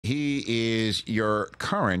is your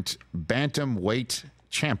current bantamweight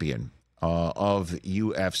champion of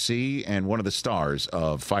UFC and one of the stars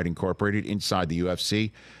of Fight Incorporated inside the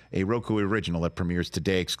UFC. A Roku original that premieres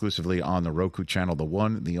today exclusively on the Roku channel. The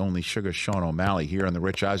one, the only Suga Sean O'Malley here on the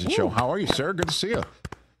Rich Eisen Show. How are you, sir? Good to see you.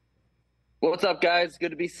 What's up, guys? Good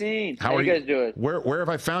to be seen. How are you guys doing? Where have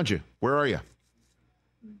I found you? Where are you?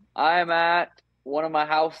 I'm at one of my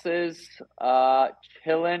houses,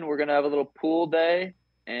 chilling. We're gonna have a little pool day,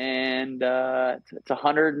 and it's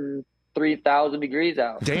 103,000 degrees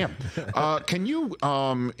out. Damn. Can you,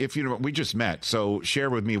 if you know, we just met, so share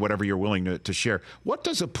with me whatever you're willing to share. What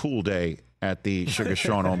does a pool day at the Suga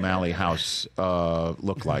Sean O'Malley house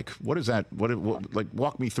look like? What is that? What like?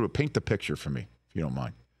 Walk me through it. Paint the picture for me, if you don't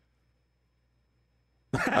mind.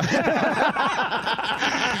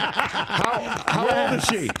 How old is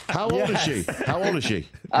she? How old is she? How old is she?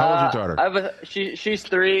 How old is your daughter? She's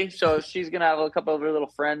 3, so she's gonna have a couple of her little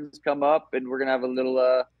friends come up, and we're gonna have a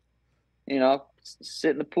little, sit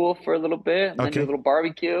in the pool for a little bit, and then do a little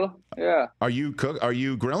barbecue. Yeah. Are you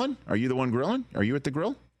grilling? Are you the one grilling? Are you at the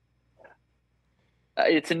grill?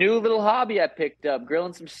 It's a new little hobby I picked up,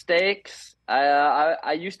 grilling some steaks.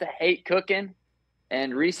 I used to hate cooking,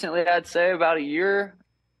 and recently, I'd say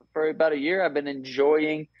for about a year, I've been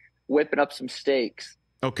enjoying whipping up some steaks.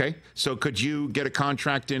 Okay. So could you get a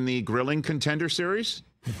contract in the grilling contender series?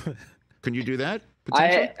 Can you do that?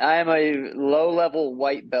 I am a low-level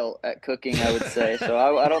white belt at cooking, I would say. So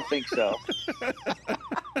I don't think so.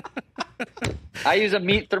 I use a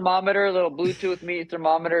meat thermometer, a little Bluetooth meat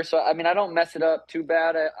thermometer. So, I mean, I don't mess it up too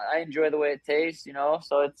bad. I enjoy the way it tastes,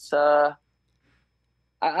 So it's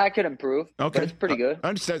I could improve. Okay, but it's pretty good. I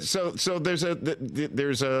understand. So there's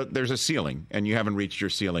a ceiling, and you haven't reached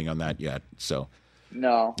your ceiling on that yet. So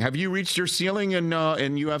no. Have you reached your ceiling in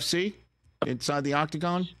UFC inside the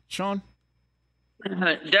octagon, Sean?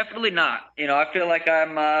 Definitely not. I feel like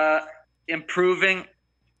I'm improving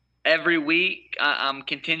every week. I'm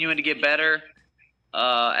continuing to get better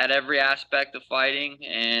at every aspect of fighting,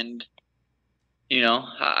 and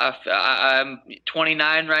I'm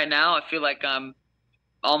 29 right now. I feel like I'm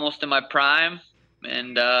almost in my prime,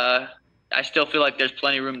 and I still feel like there's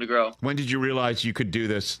plenty of room to grow. When did you realize you could do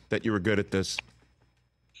this, that you were good at this?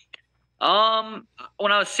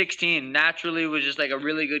 When I was 16, naturally was just like a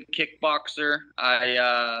really good kickboxer.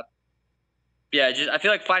 I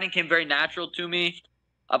feel like fighting came very natural to me.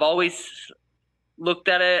 I've always looked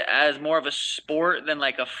at it as more of a sport than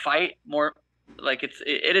like a fight, more like it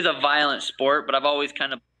is a violent sport, but I've always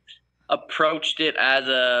kind of approached it as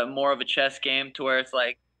more of a chess game, to where it's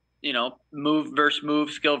like, move versus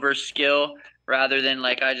move, skill versus skill, rather than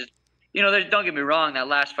like I just, don't get me wrong, that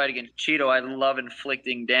last fight against Cheeto, I love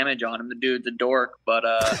inflicting damage on him. The dude's a dork, but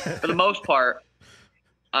for the most part,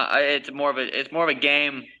 it's more of a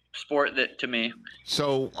game sport to me.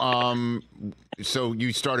 So, so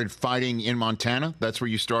you started fighting in Montana? That's where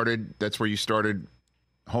you started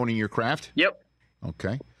honing your craft? Yep.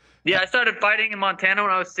 Okay. Yeah, I started fighting in Montana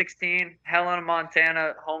when I was 16. Helena,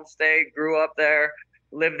 Montana, home state. Grew up there,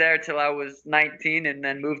 lived there till I was 19, and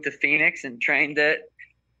then moved to Phoenix and trained at,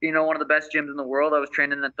 one of the best gyms in the world. I was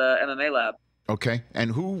training at the MMA lab. Okay,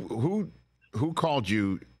 and who called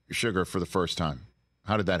you Sugar for the first time?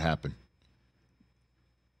 How did that happen?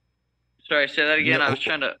 Sorry, say that again. I was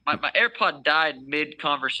trying to. My AirPod died mid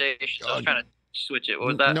conversation, so I was trying to switch it. What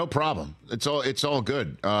was that? No problem. It's all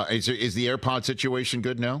good. Is the AirPod situation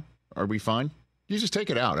good now? Are we fine? You just take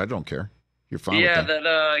it out. I don't care. You're fine. Yeah, with that.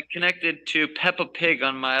 that connected to Peppa Pig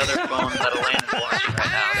on my other phone that Elena's watching right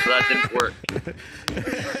now, so that didn't work.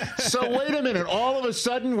 So wait a minute. All of a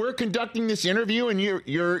sudden, we're conducting this interview, and your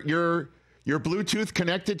Bluetooth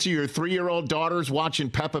connected to your 3-year-old daughter's watching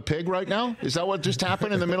Peppa Pig right now? Is that what just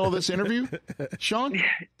happened in the middle of this interview, Sean?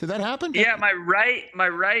 Did that happen? Yeah, my right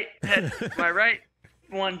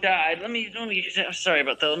one died. Let me. Sorry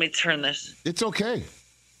about that. Let me turn this. It's okay.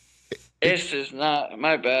 This is not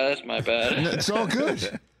my bad. That's my bad. It's all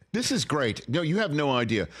good. This is great. No, you have no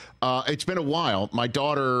idea. It's been a while. My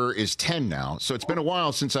daughter is 10 now, so it's been a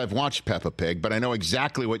while since I've watched Peppa Pig, but I know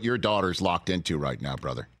exactly what your daughter's locked into right now,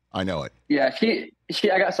 brother. I know it. Yeah, I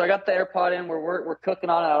got the AirPod in. We're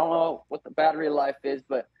cooking on it. I don't know what the battery life is,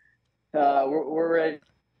 but we're ready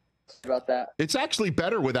about that. It's actually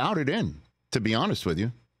better without it in, to be honest with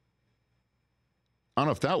you. I don't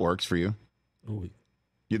know if that works for you. Ooh.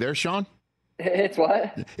 You there, Sean? It's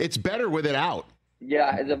what? It's better with it out.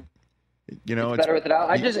 Yeah, it's better with it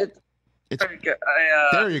out.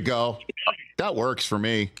 There you go. That works for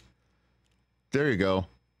me. There you go.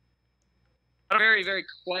 Very, very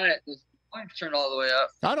quiet volume's turned all the way up.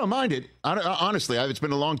 I don't mind it. Honestly, it's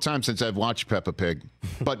been a long time since I've watched Peppa Pig.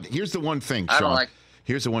 But here's the one thing, Sean. I don't like it.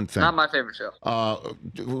 Here's the one thing. Not my favorite show.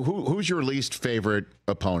 Who's your least favorite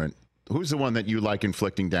opponent? Who's the one that you like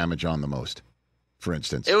inflicting damage on the most, for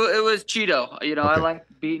instance? It was Cheeto. You know, Okay. I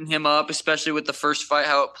liked beating him up, especially with the first fight,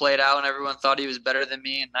 how it played out, and everyone thought he was better than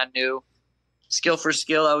me, and I knew skill for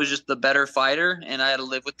skill, I was just the better fighter, and I had to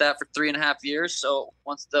live with that for 3.5 years. So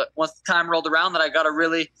once the time rolled around that I got to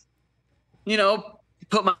really, you know,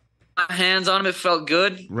 put my hands on him, it felt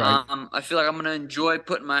good. Right. I feel like I'm going to enjoy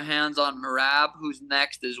putting my hands on Marab, who's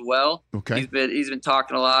next as well. Okay. He's been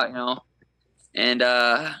talking a lot, you know, and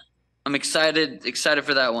I'm excited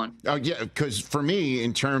for that one. Yeah, because for me,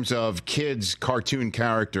 in terms of kids' cartoon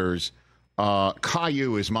characters,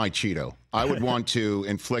 Caillou is my Cheeto. I would want to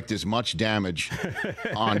inflict as much damage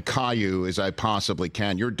on Caillou as I possibly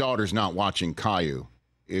can. Your daughter's not watching Caillou,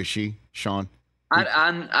 is she, Sean?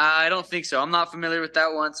 I don't think so. I'm not familiar with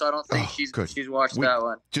that one, so I don't think she's watched that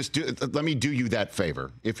one. Just let me do you that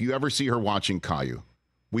favor. If you ever see her watching Caillou,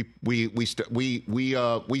 we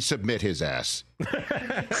submit his ass.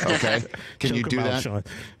 Okay, can you do that, Sean.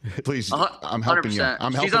 please? I'm helping 100%. You.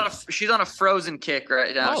 I'm helping. She's on a frozen kick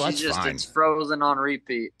right now. Oh, that's fine. It's frozen on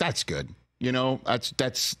repeat. That's good. You know,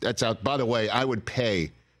 that's out. By the way, I would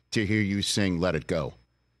pay to hear you sing "Let It Go"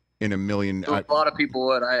 in a million. A lot of people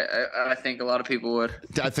would. I think a lot of people would.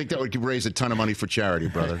 I think that would raise a ton of money for charity,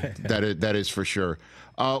 brother. that is for sure.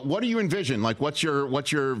 What do you envision? Like, what's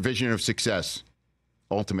your vision of success?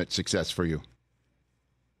 Ultimate success for you?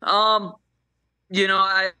 You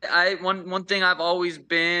know, one thing I've always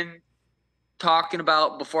been talking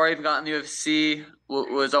about before I even got in the UFC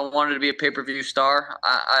was I wanted to be a pay-per-view star.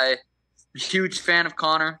 I'm a huge fan of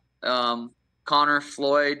Conor,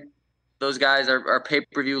 Floyd. Those guys are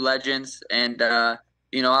pay-per-view legends, and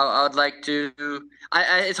you know, I would like to.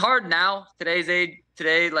 It's hard now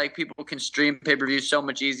today. Like, people can stream pay-per-view so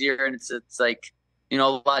much easier, and it's like, you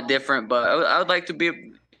know, a lot different. But I would like to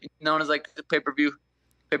be known as like the pay-per-view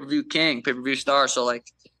king, pay-per-view star. So, like,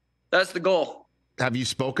 that's the goal. Have you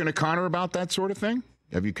spoken to Conor about that sort of thing?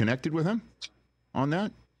 Have you connected with him on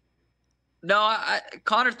that? No,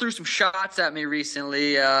 Conor threw some shots at me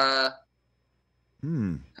recently. I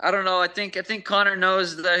don't know. I think Conor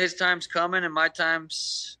knows that his time's coming and my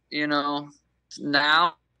time's, you know,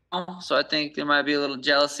 now. So I think there might be a little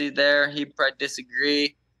jealousy there. He'd probably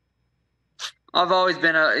disagree. I've always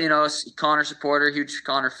been a Conor supporter, huge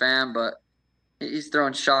Conor fan, but he's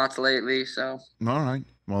throwing shots lately. So all right.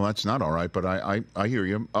 Well, that's not all right, but I hear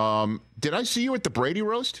you. Did I see you at the Brady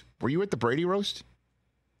roast? Were you at the Brady roast,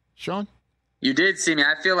 Sean? You did see me.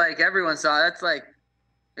 I feel like everyone saw it. That's like,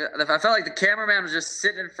 I felt like the cameraman was just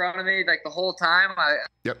sitting in front of me like the whole time. I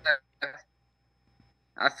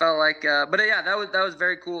felt like, but yeah, that was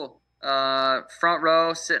very cool. Front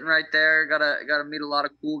row, sitting right there. Got to meet a lot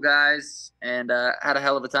of cool guys, and had a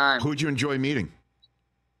hell of a time. Who'd you enjoy meeting?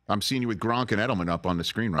 I'm seeing you with Gronk and Edelman up on the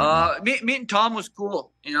screen right now. Meeting Tom was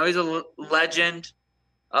cool. You know, he's a legend.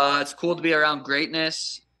 It's cool to be around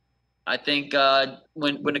greatness. I think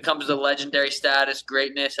when it comes to legendary status,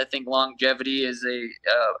 greatness, I think longevity is a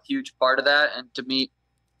huge part of that. And to meet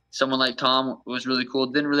someone like Tom was really cool.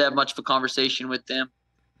 Didn't really have much of a conversation with him,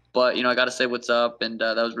 but, you know, I got to say what's up, and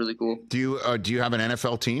that was really cool. Do you have an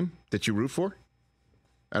NFL team that you root for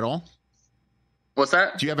at all? What's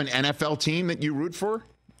that? Do you have an NFL team that you root for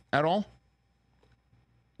at all?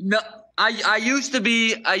 No, I used to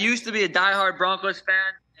be a diehard Broncos fan.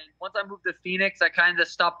 And once I moved to Phoenix, I kind of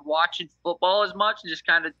stopped watching football as much and just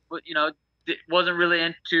kind of, you know, wasn't really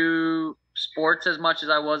into sports as much as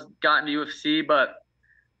I got into UFC. But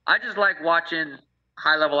I just like watching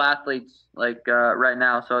high-level athletes like right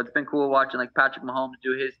now. So it's been cool watching like Patrick Mahomes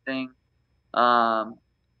do his thing.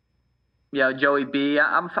 Yeah, Joey B.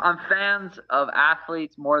 I'm fans of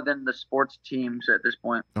athletes more than the sports teams at this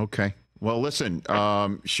point. Okay. Well, listen,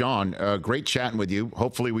 Sean, great chatting with you.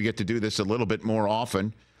 Hopefully we get to do this a little bit more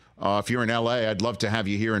often. If you're in LA, I'd love to have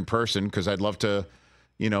you here in person, because I'd love to,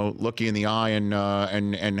 you know, look you in the eye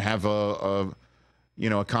and have a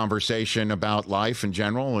conversation about life in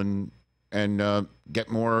general and get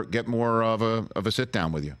more of a sit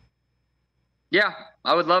down with you. Yeah,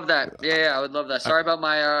 I would love that. Yeah, I would love that. Sorry about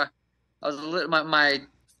my my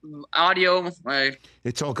audio.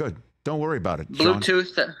 It's all good. Don't worry about it.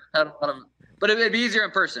 Bluetooth. But it'd be easier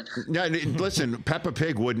in person. Yeah, listen, Peppa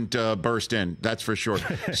Pig wouldn't burst in. That's for sure.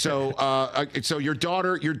 So, so your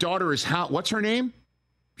daughter is how? What's her name,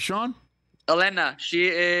 Sean? Elena. She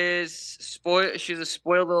is spoiled. She's a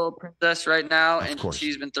spoiled little princess right now, and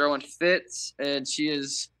she's been throwing fits. And she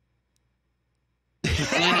is.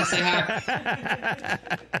 Elena, say hi.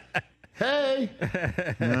 Hey.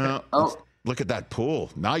 No. Oh. Look at that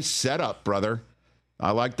pool. Nice setup, brother.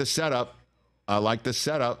 I like the setup.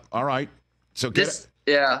 All right. So this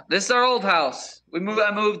is our old house. I moved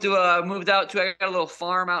out to I got a little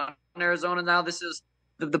farm out in Arizona now. This is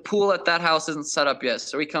the pool at that house isn't set up yet,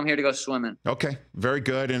 so we come here to go swimming. Okay, very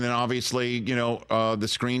good. And then obviously, the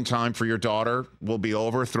screen time for your daughter will be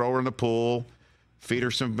over. Throw her in the pool, feed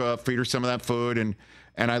her some of that food,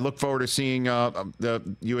 and I look forward to seeing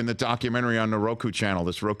you in the documentary on the Roku channel,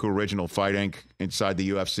 this Roku original, Fight Inc. Inside the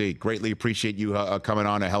UFC. Greatly appreciate you coming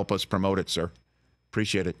on to help us promote it, sir.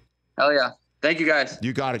 Appreciate it. Hell yeah. Thank you, guys.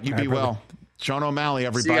 You got it. You be well. Sean O'Malley,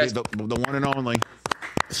 everybody, the one and only.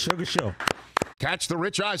 Suga Show. Catch the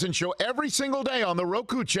Rich Eisen Show every single day on the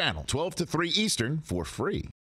Roku channel, 12 to 3 Eastern, for free.